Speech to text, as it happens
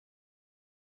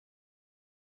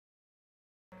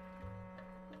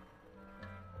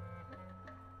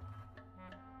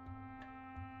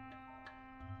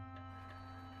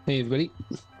Hey everybody,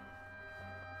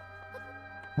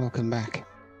 welcome back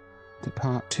to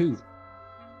part 2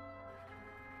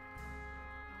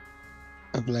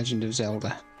 of Legend of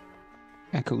Zelda,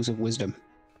 Echoes of Wisdom.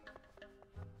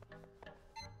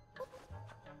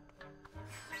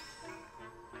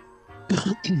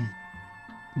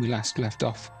 We last left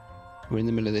off, we're in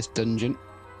the middle of this dungeon.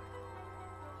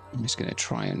 I'm just going to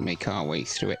try and make our way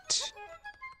through it.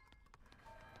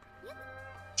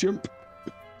 Jump!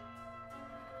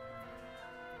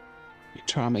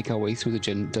 Try and make our way through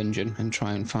the dungeon and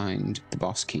try and find the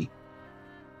boss key.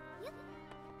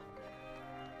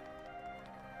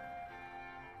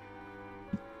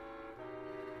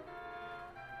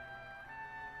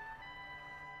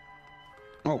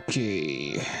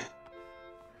 Okay.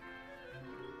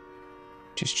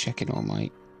 Just checking all my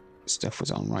stuff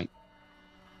was on right.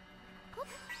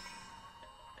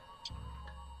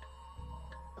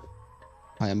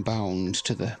 I am bound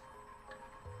to the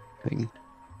thing.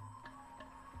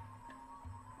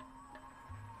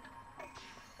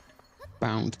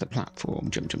 Bound to the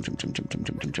platform. Jump, jump, jump, jump, jump, jump,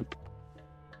 jump, jump, jump.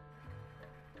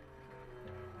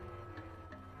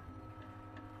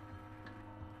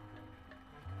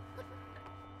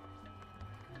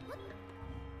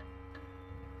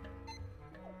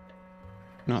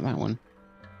 Not that one.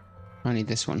 I need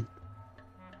this one.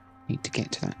 Need to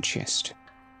get to that chest.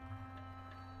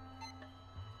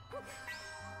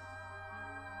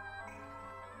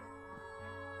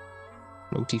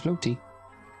 Floaty, floaty.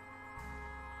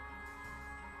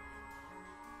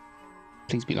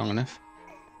 Please be long enough.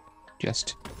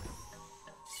 Just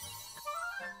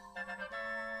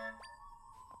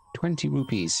 20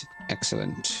 rupees.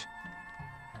 Excellent.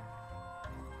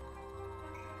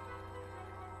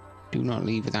 Do not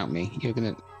leave without me. You're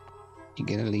gonna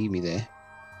leave me there.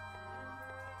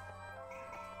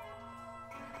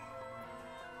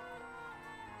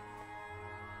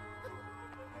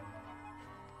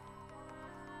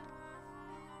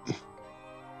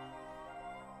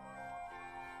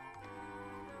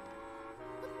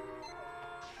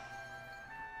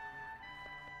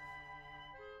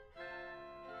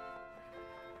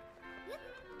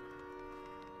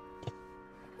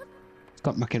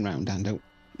 Stop mucking around, Dando.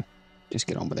 Just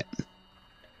get on with it.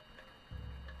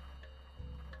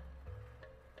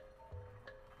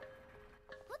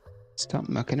 Stop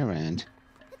mucking around.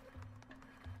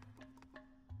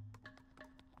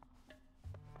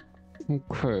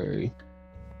 Okay.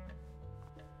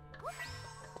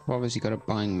 I've obviously got to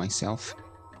bind myself.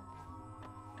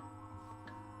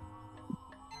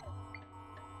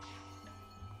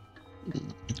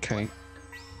 Okay.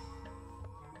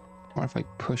 What if I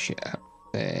push it up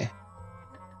there?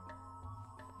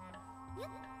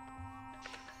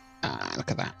 Ah, look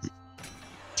at that.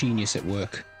 Genius at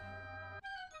work.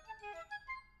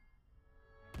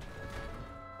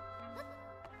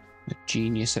 A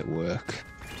genius at work.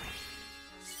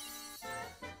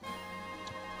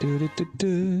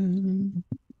 Du-du-du-du.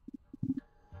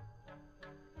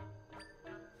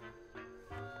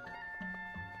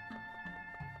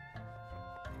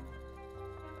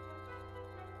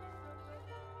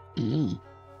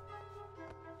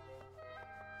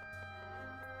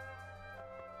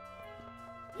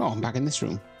 Oh, I'm back in this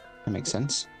room. That makes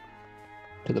sense.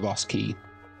 To the boss key.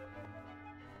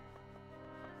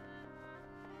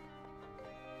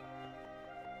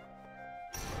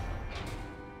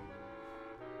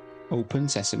 Open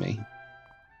sesame.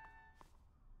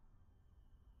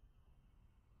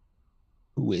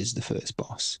 Who is the first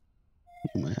boss?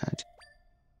 Oh my god.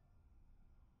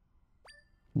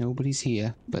 Nobody's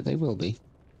here, but they will be.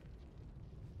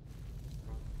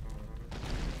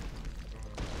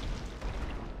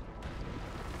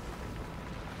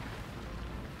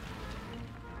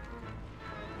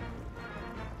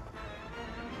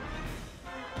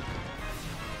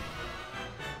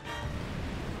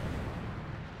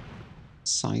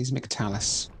 Seismic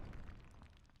Talus.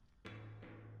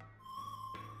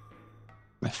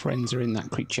 My friends are in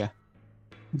that creature.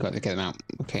 Got to get them out.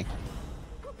 Okay.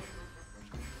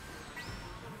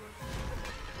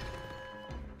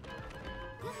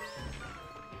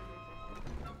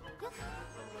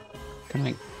 Can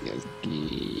I...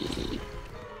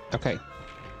 Okay.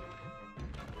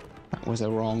 That was the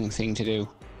wrong thing to do.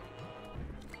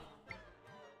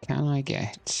 Can I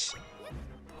get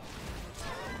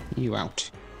you out?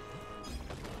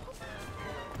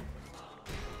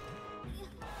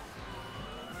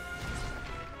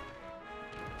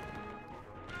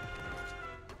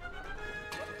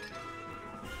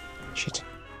 Shit.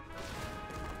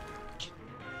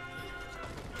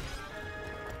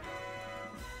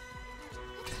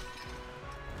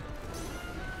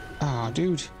 Ah,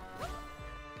 dude.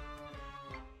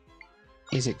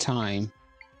 Is it time?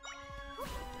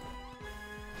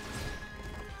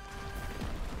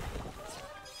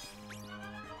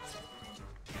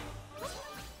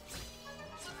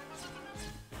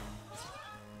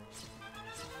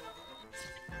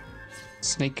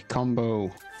 Snake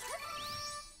combo.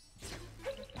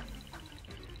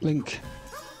 Link.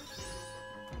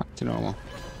 Back to normal.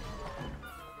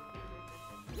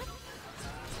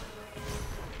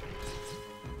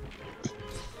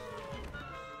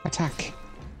 Attack.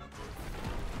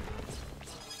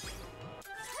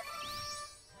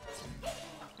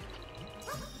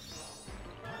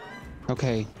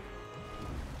 Okay.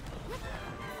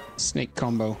 Snake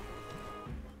combo.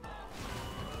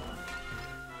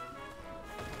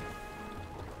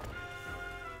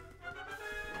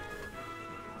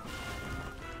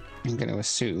 I'm going to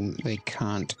assume they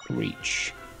can't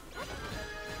reach.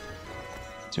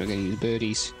 So we're going to use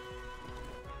birdies.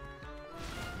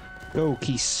 Go,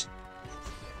 Keese.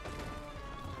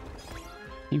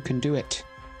 You can do it.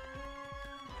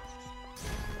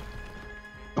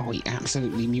 Oh, he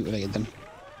absolutely mutilated them.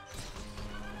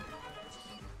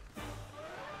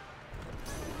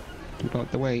 Keep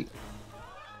out the way.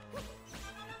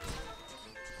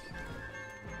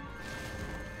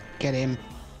 Get him.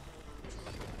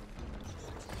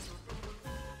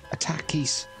 Attack,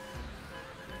 Keese.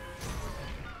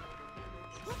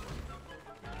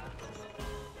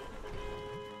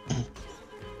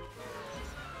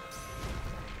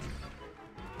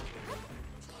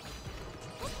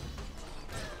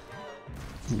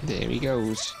 There he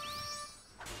goes.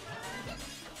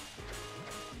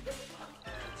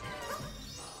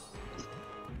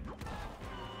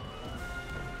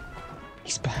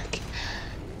 He's back.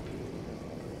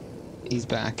 He's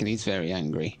back and he's very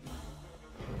angry.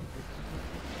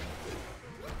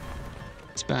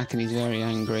 He's back and he's very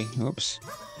angry. Oops.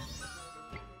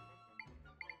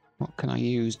 What can I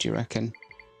use, do you reckon?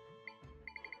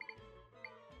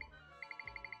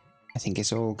 I think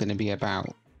it's all going to be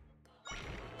about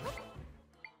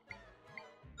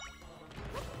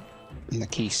the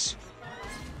Keese.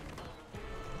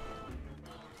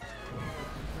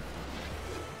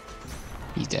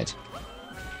 He's dead.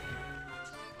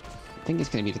 I think it's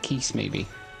going to be the Keese, maybe.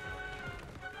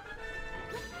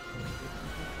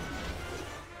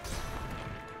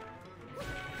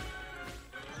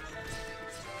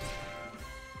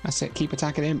 That's it. Keep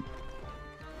attacking him.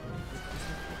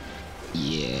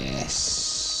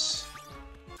 Yes.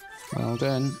 Well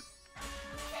done.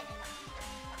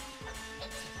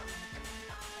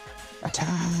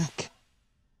 Attack!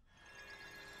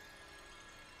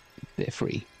 They're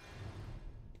free.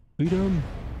 Freedom!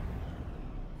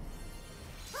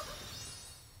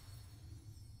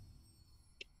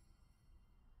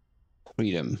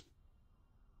 Freedom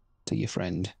to your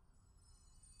friend.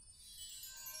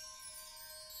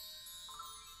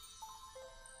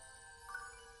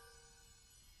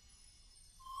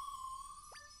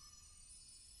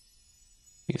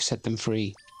 We've set them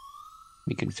free.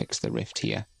 We can fix the rift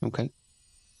here. Okay.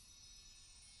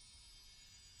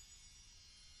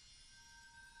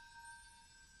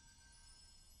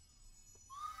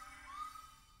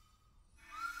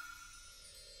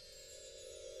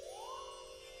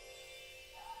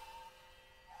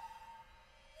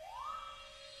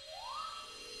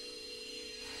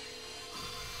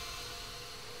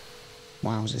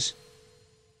 Wowzers.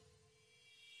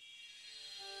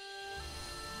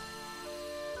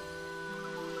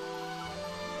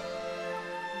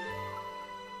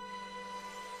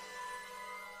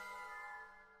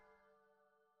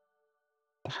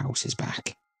 The house is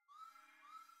back.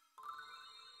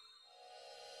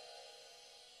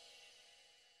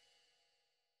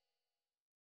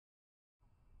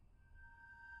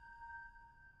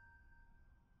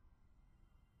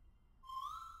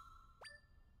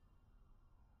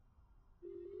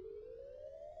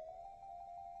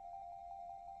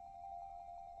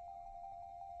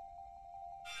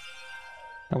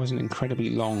 That was an incredibly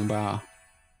long bar.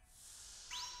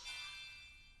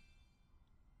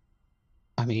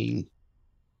 I mean,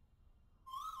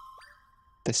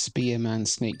 the Spearman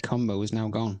Snake combo is now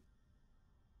gone.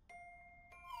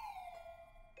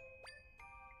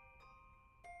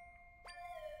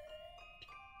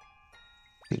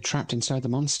 They're trapped inside the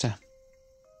monster.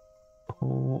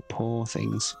 Poor, poor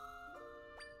things.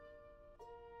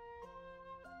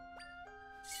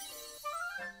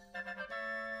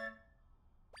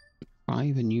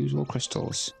 Five unusual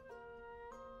crystals.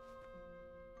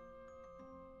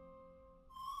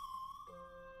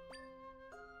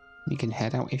 You can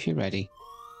head out if you're ready.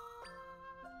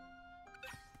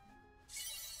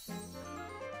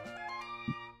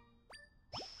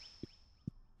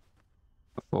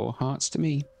 4 hearts hearts to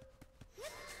me.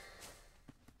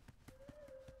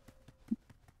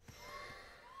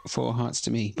 Four hearts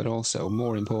to me, but also,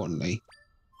 more importantly,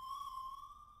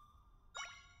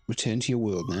 return to your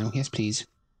world now. Yes, please.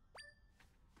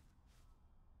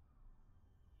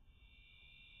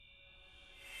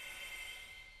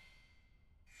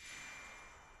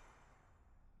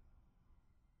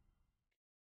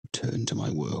 Return to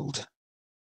my world.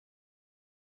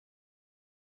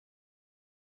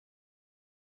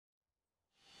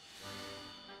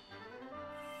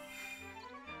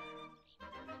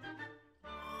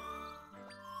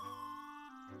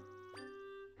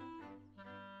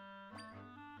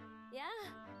 Yeah.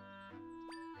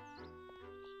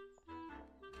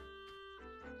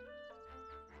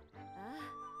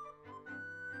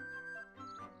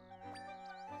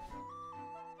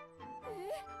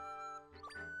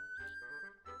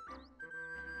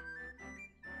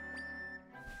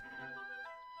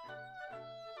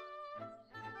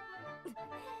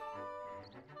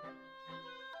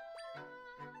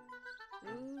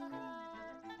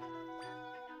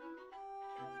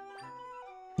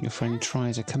 Your friend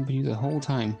tries to accompany you the whole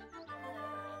time.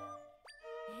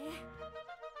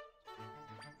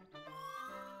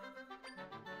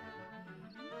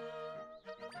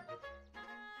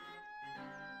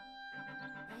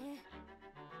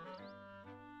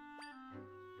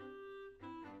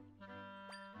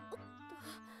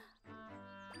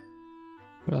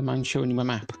 Well, I mind showing you my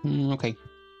map. Okay.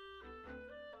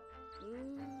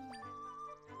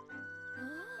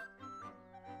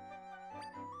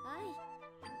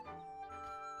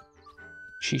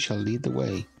 She shall lead the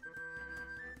way.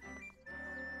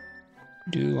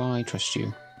 Do I trust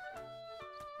you?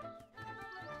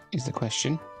 Is the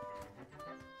question.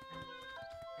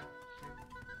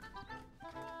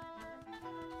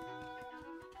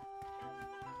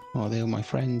 Oh, they are my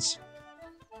friends.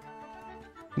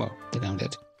 Well, they're now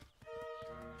dead.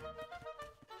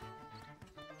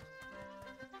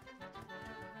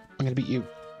 I'm gonna beat you.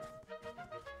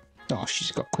 Oh,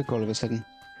 she's got quick all of a sudden.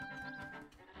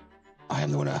 I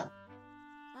am the winner.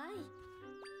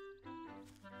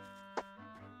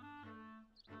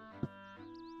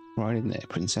 Right in there,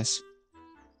 princess.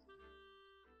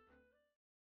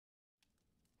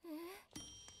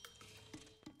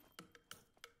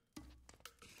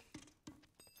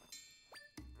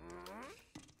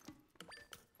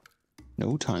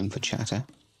 No time for chatter.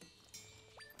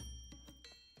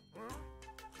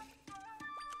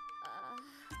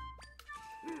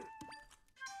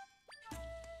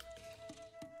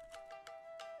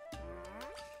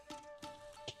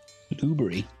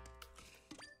 Blueberry.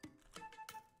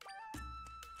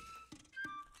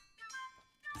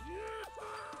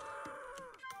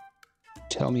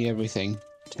 Tell me everything.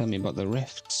 Tell me about the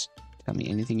rifts. Tell me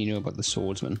anything you know about the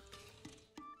swordsman.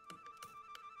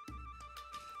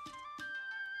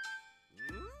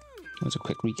 That was a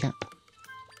quick recap.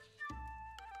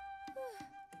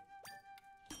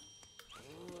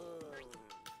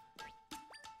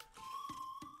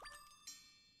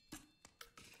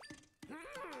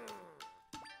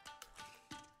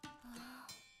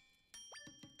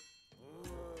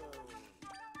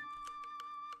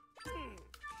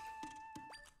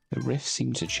 The rift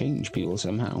seems to change people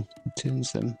somehow. It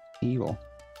turns them evil.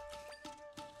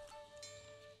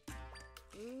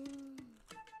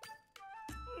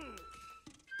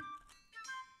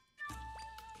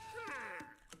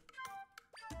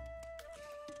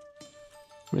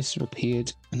 Rifts have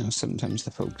appeared, and now sometimes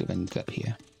the folk have ended up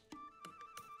here.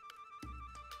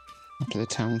 After the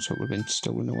townsfolk have been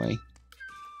stolen away.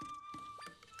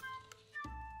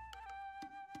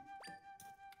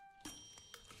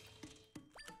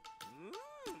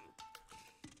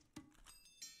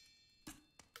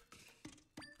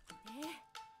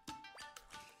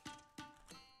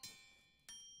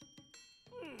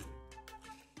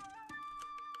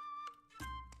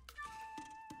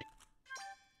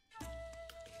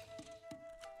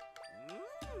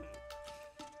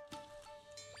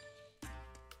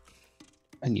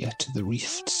 And yet the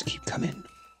rifts keep coming.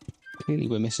 Clearly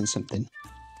we're missing something.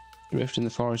 The rift in the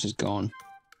forest is gone,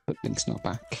 but Link's not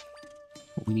back.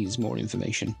 What we need is more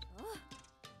information.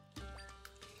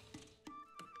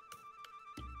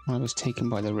 When I was taken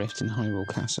by the rift in Hyrule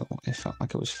Castle, it felt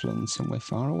like I was flown somewhere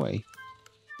far away.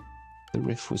 The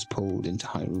rift was pulled into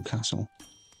Hyrule Castle,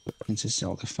 but Princess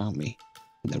Zelda found me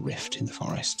in the rift in the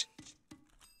forest.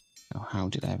 Now how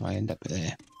did I end up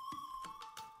there?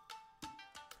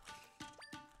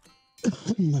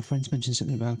 My friends mentioned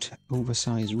something about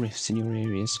oversized rifts in your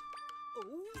areas.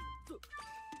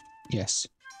 Yes.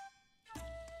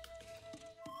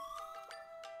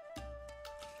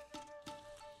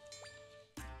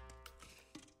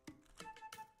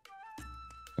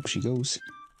 Up she goes.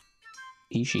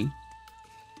 He, she.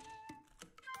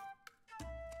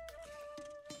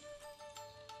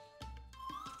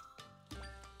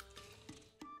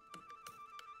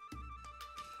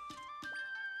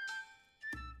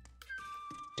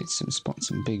 Did spot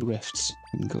some big rifts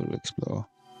and go to explore.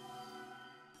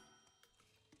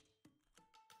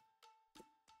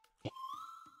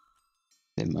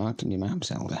 They're marked on your map,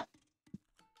 Zelda.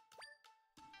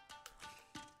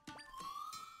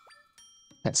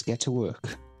 Let's get to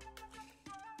work.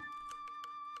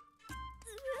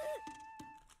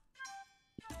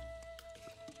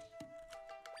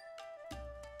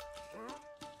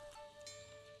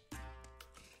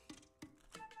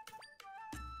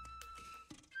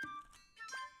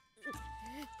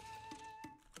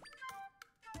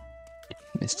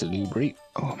 Mr. Lubri.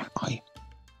 Oh my eye.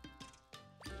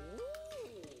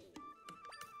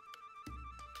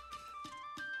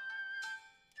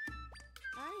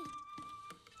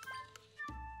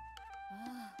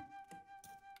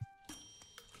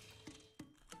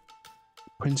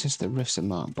 Princess, the rifts are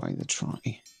marked by the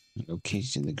Tri,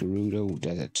 located in the Gerudo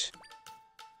Desert.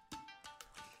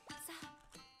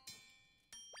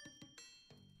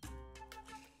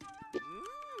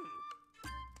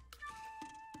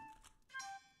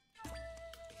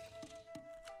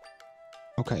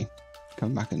 Okay,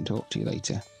 come back and talk to you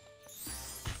later.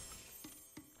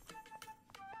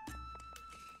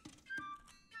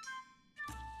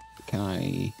 Can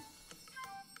I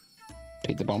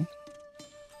take the bomb?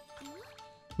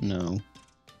 No.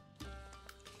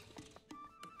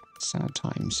 Sad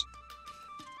times.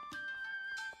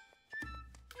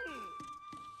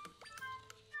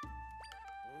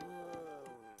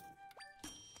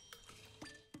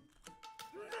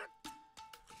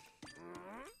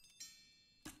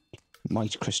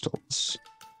 Might crystals.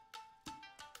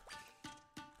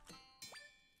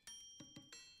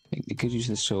 I think we could use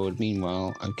the sword.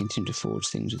 Meanwhile, I'll continue to forge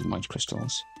things with the might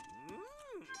crystals.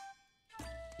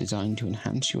 Designed to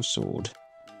enhance your sword.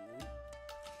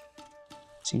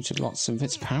 Seems to lots of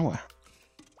its power.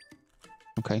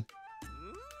 Okay.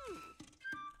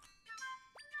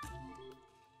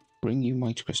 Bring you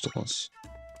might crystals.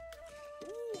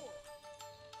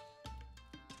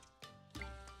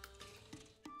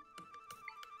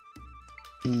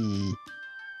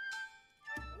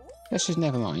 Let's just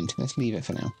never mind. Let's leave it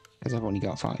for now, because I've only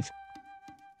got 5.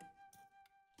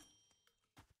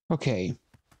 Okay.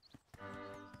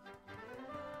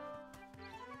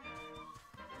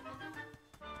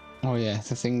 Oh yeah,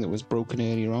 the thing that was broken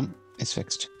earlier on is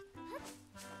fixed.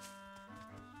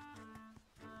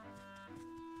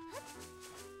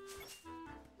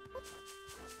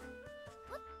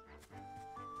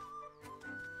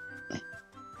 I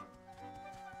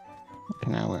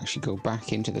can now actually go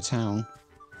back into the town.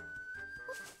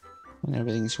 And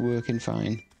everything's working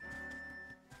fine.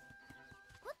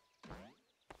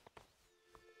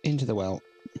 Into the well.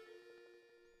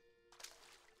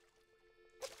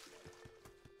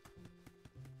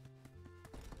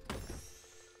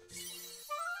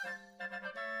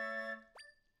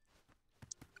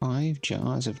 Five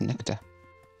jars of nectar.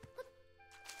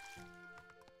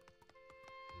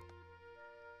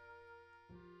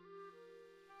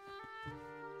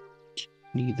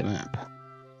 Need the map.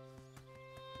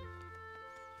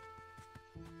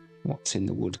 What's in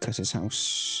the woodcutter's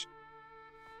house?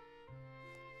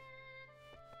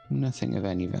 Nothing of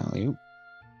any value.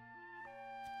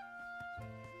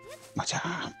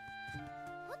 Mata.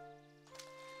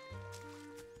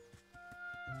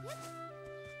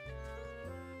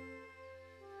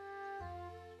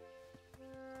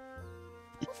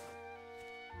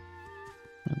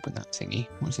 Open that thingy.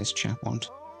 What does this chap want?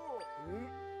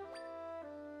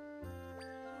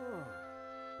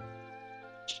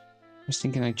 I was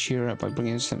thinking I'd cheer her up by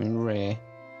bringing something rare.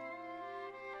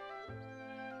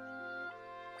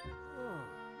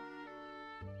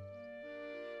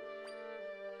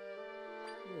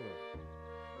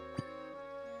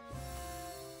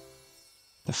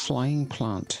 The flying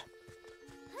plant.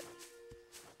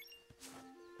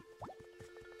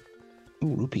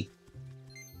 Ooh, rupee.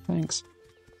 Thanks.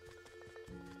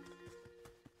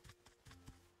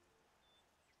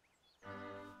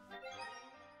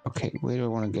 Okay, where do I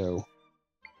want to go?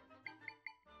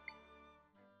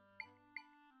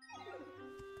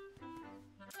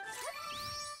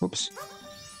 Whoops.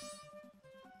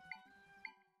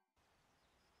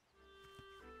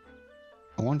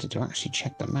 I wanted to actually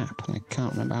check the map, and I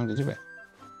can't remember how to do it.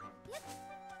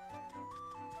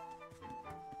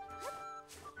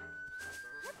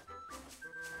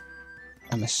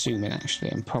 I'm assuming,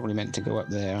 actually, I'm probably meant to go up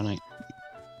there, and I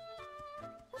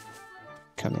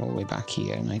come all the way back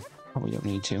here, and I probably don't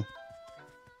need to.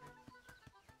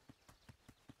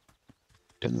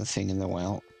 done the thing in the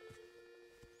well.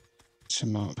 So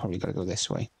I'm probably got to go this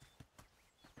way.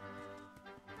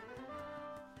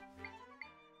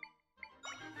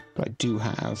 But I do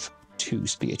have 2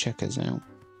 spear checkers now.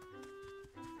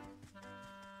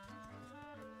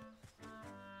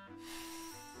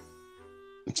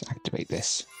 Let's activate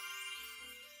this.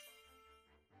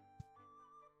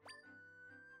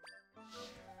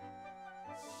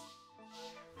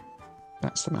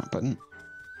 That's the map button.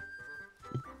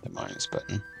 The minus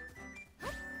button.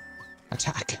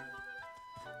 Attack!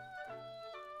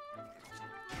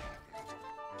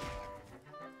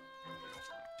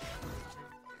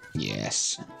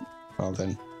 Yes. Well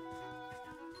done.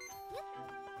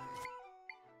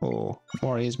 Oh,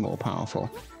 warrior's more powerful.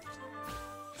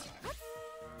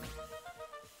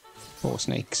 4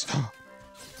 snakes.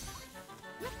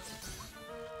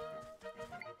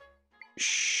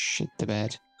 Shit the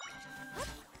bed.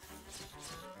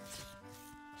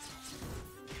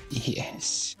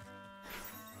 Yes.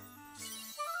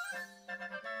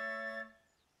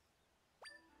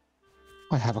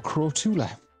 I have a Crotula.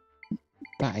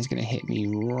 That is going to hit me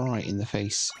right in the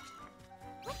face.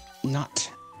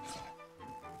 Nut.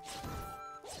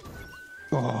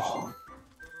 Oh.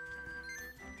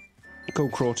 Go,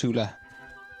 Crotula.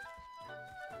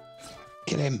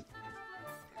 Kill him.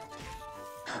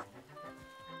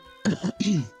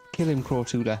 Kill him,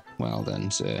 Crotula. Well done,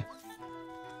 sir.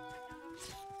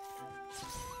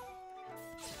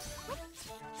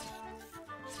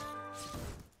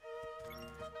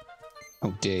 How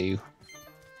dare you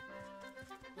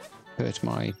hurt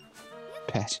my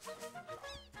pet.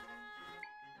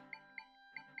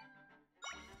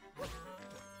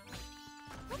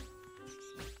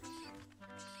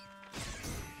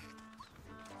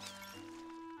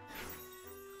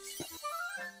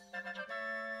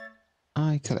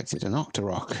 I collected an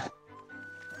Octorok.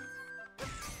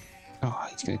 Oh,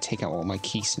 he's going to take out all my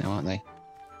keys now, aren't they?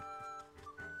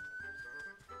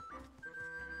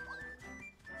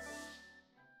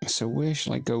 So where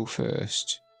shall I go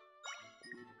first?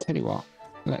 Tell you what,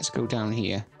 let's go down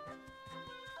here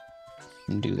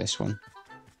and do this one.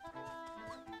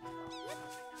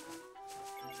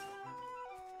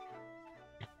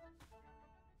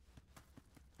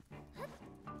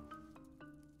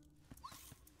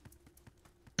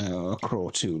 Oh,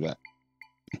 Crotula.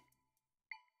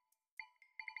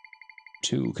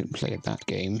 2 can play at that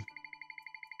game.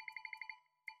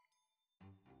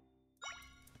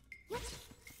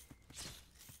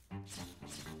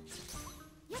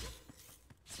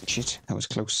 Shit, that was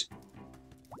close.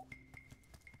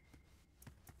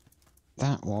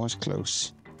 That was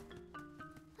close.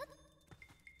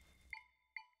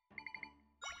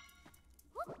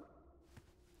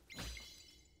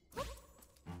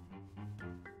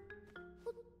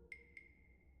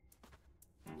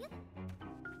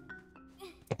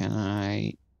 Can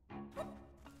I?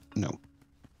 No.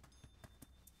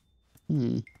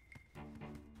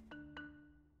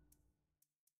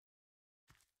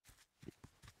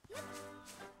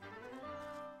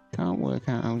 Can't work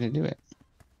out how to do it.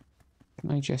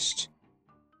 Can I just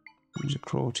use a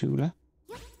Crotula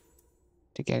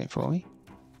to get it for me?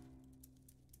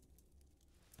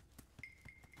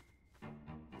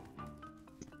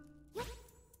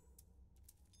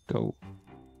 Go.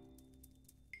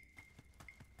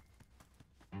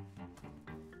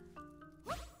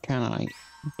 Can I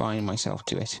bind myself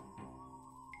to it?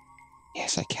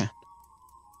 Yes, I can.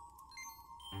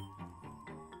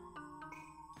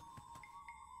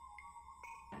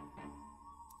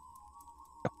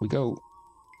 Up we go.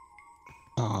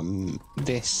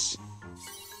 This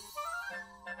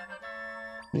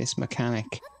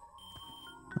mechanic,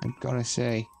 I've gotta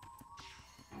say,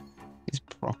 is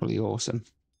properly awesome.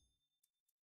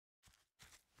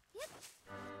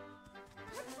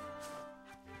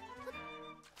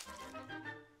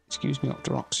 Excuse me,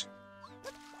 Octoroks.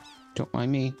 Don't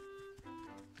mind me.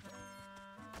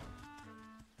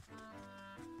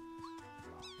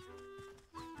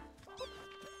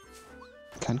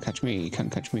 Can't catch me,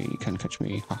 can't catch me, can't catch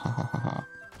me. Ha ha ha ha ha.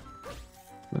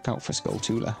 Look out for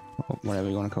Skulltula, or whatever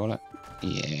you want to call it.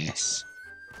 Yes.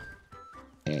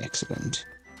 Excellent.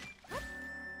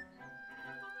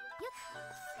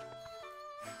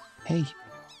 Hey.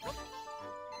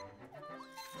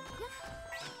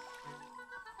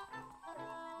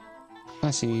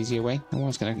 That's the easier way. I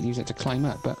was going to use it to climb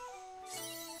up, but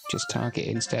just target it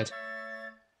instead.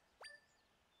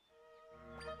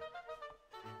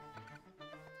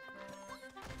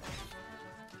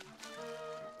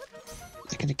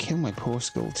 They're going to kill my poor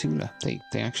Skulltula.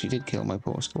 They actually did kill my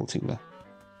poor Skulltula.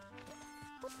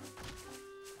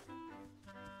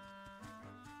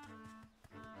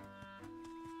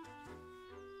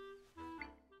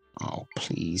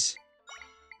 please.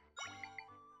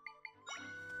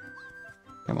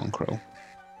 Come on, Crow.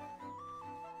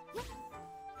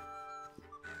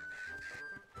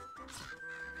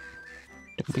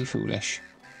 Don't be foolish.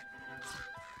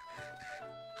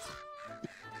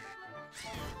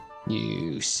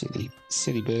 You silly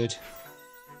bird.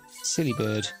 Silly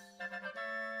bird.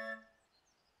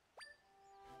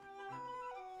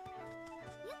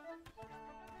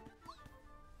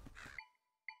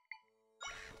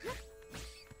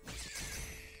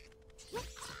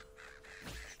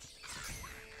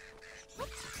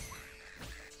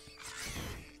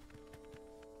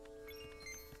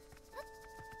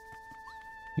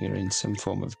 You're in some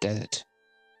form of desert.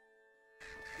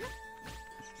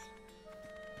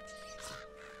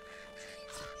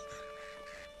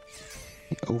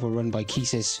 Overrun by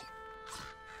Keeses.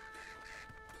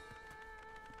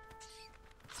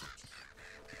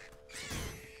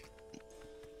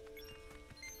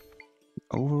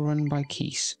 Overrun by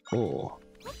Keese, or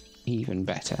even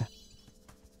better,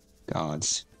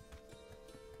 guards.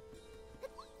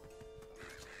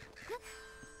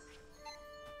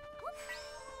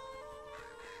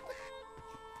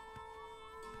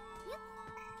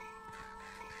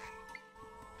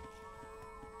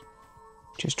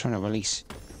 Just trying to release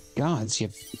guards.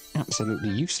 You're absolutely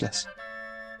useless.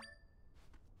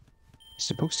 You're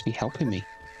supposed to be helping me.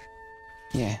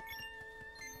 Yeah.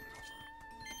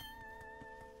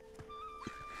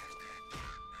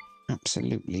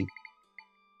 Absolutely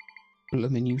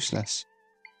bloomin' useless.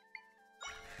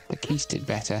 The Keese did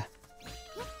better.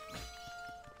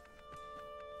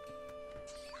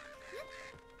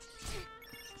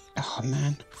 Oh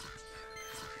man.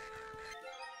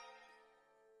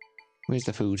 Where's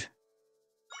the food?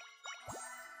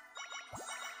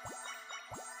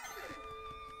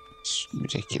 It's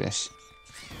ridiculous.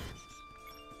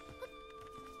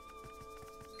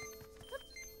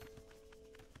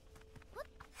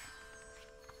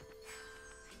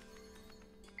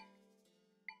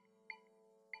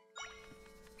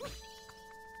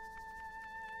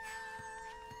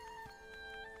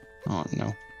 Oh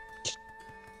no.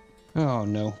 Oh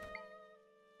no.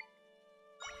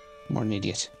 What an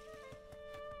idiot.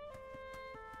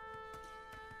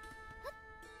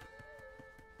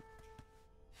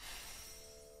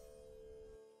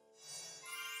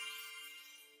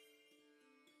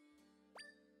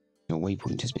 Your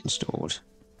waypoint has been stored.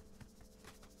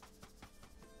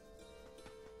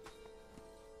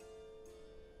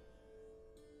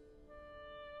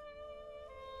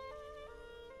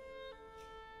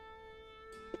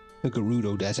 The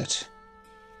Gerudo Desert.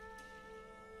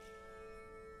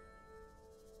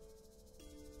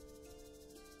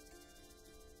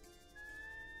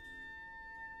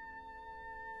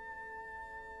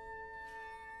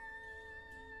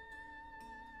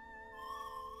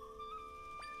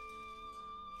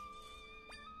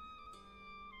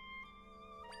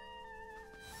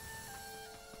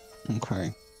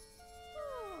 Okay.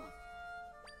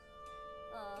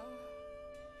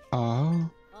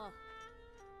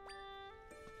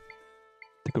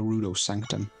 The Gerudo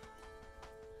Sanctum.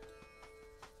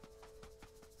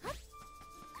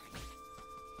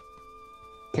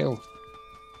 Kill.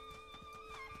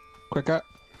 Quicker.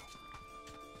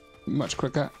 Much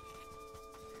quicker.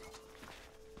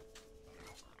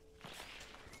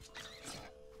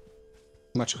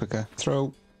 Much quicker.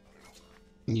 Throw.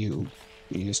 You're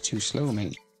just too slow,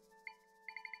 mate.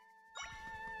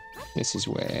 This is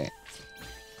where...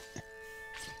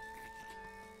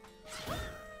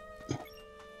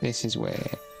 This is where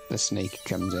the snake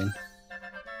comes in.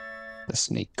 The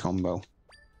snake combo.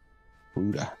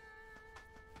 Buddha.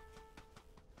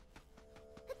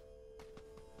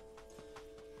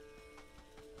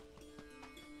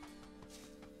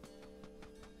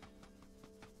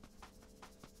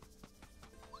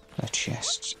 A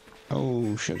chest.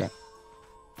 Oh, sugar.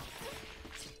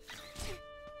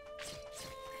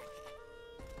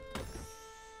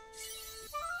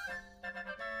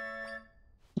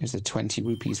 Here's the 20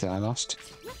 rupees that I lost.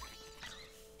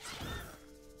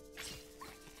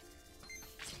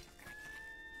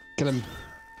 Kill him.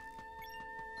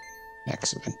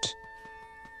 Excellent.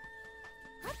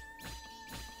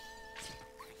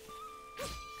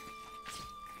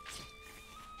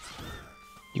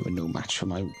 You are no match for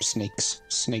my snakes.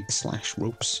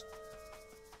 Snake/ropes.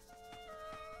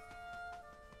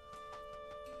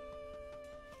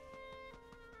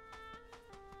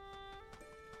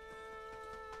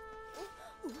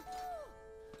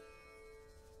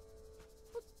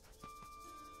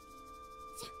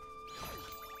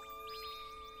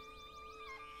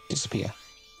 Disappear.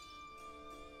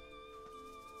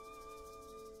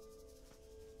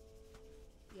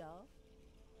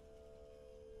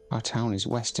 our town is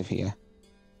west of here.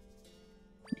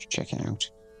 You should check it out.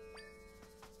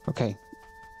 Okay.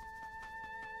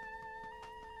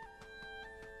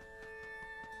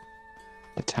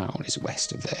 The town is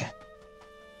west of there.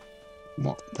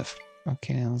 What the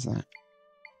fucking hell is that?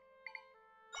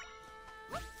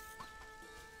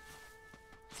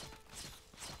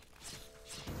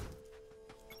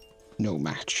 No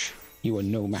match. You are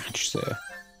no match, sir.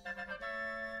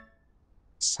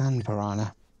 Sand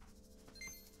piranha.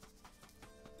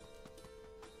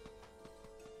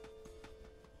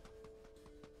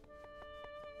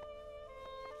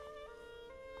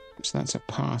 So that's a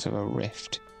part of a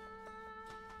rift.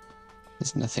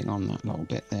 There's nothing on that little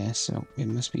bit there, so it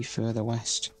must be further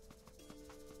west.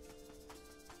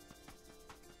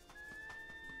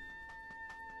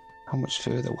 How much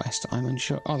further west? I'm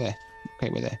unsure. Oh, there. Okay,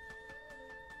 we're there.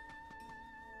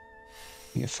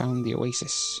 We have found the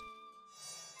oasis.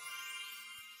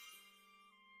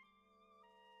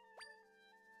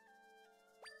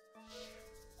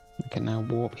 We can now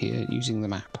warp here using the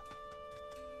map.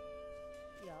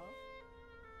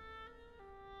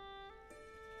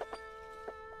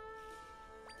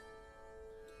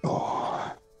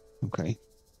 Oh, okay.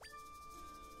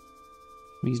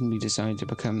 Reason we decided to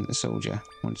become a soldier.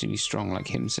 Wanted to be strong like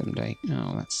him someday.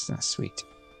 Oh, that's sweet.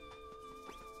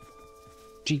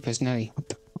 Jeepers, Nelly. What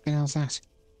the fucking hell's that?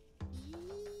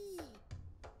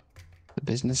 The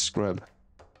business scrub.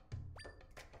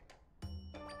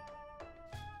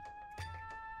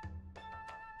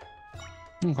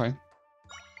 Okay.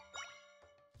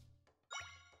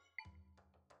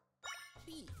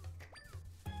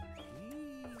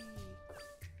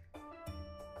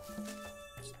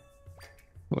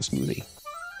 Oh, a smoothie.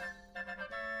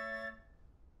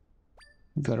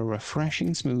 We've got a refreshing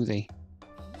smoothie.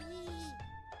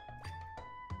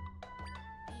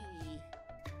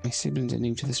 My siblings are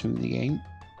new to the smoothie game.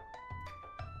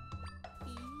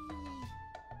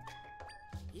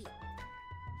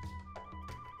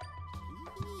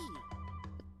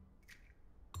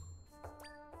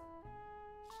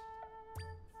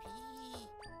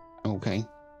 Okay.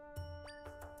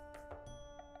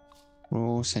 We're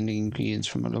all sending ingredients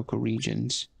from our local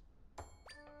regions.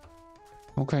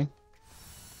 Okay.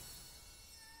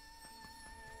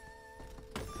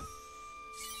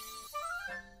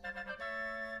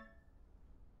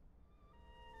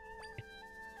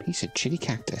 Piece of chili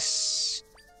cactus.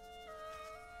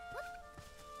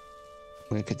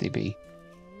 Where could they be?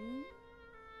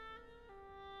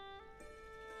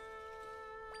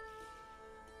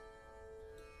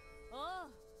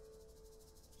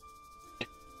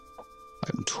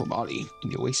 I'm Tormali,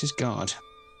 the Oasis Guard.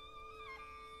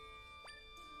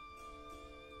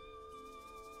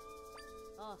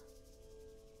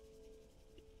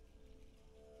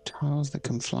 Tiles that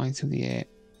can fly through the air.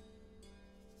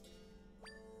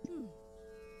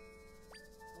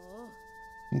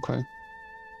 Okay.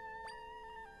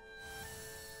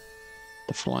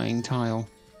 The flying tile.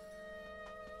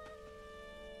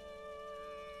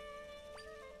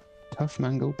 Tough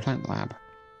Mango Plant Lab.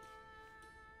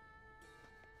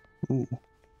 Ooh.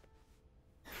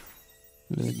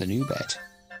 Learn the new bed.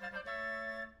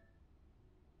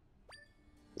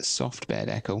 The soft bed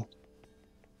echo.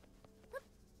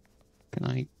 Can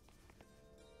I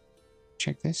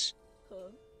check this?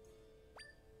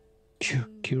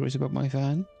 Curious about my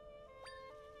van?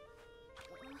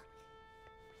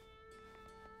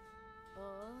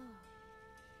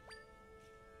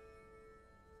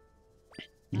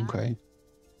 Okay.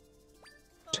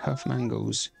 Tough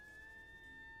mangoes.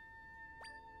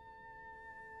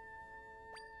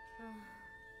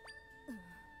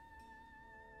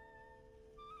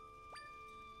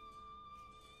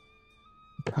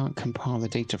 Can't compile the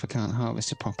data if I can't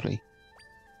harvest it properly.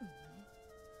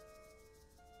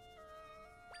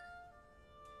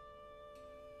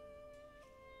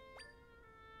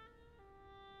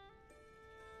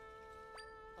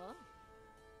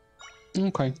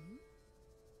 Okay.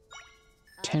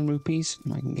 10 rupees,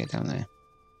 I can get down there.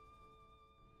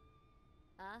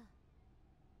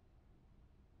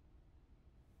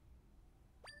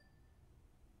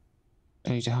 I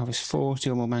need to harvest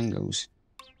 40 or more mangoes.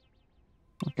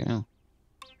 Okay, now.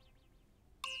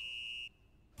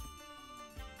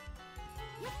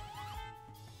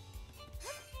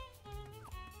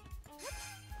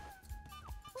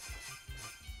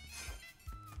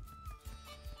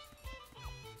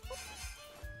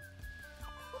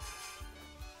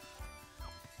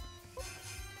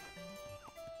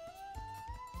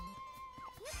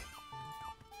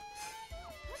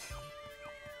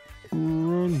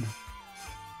 Run.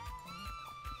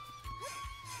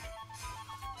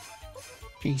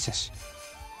 Jesus.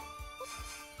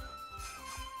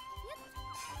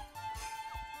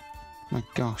 My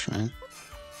gosh, man.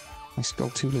 My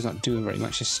Skulltutor's not doing very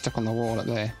much. It's stuck on the wall up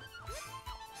there.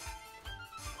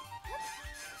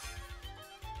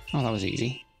 Oh, that was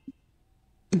easy.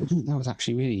 That was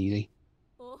actually really easy.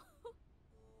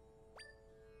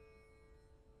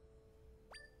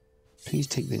 Please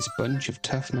take this bunch of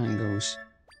tough mangoes.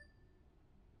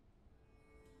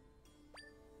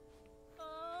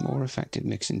 More effective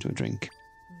mix into a drink.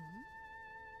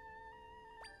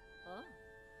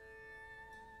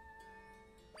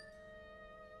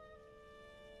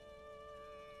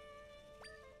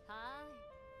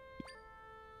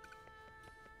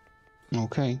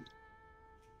 Okay.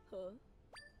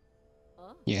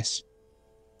 Yes.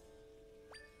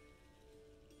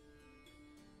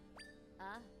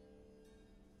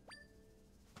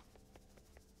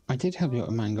 I did help you out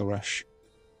with Mango Rush.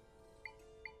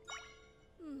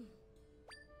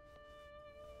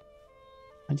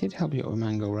 I did help you out with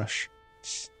Mango Rush.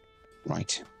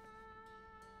 Right.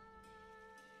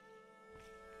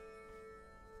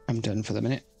 I'm done for the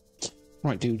minute.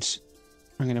 Right, dudes.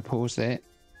 I'm going to pause there.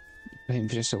 Playing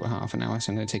for just over half an hour,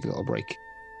 so I'm going to take a little break.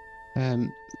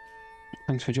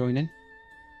 Thanks for joining.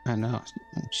 And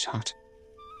just hot.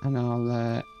 And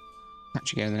I'll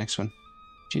catch you again in the next one.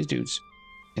 Cheers, dudes.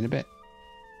 In a bit.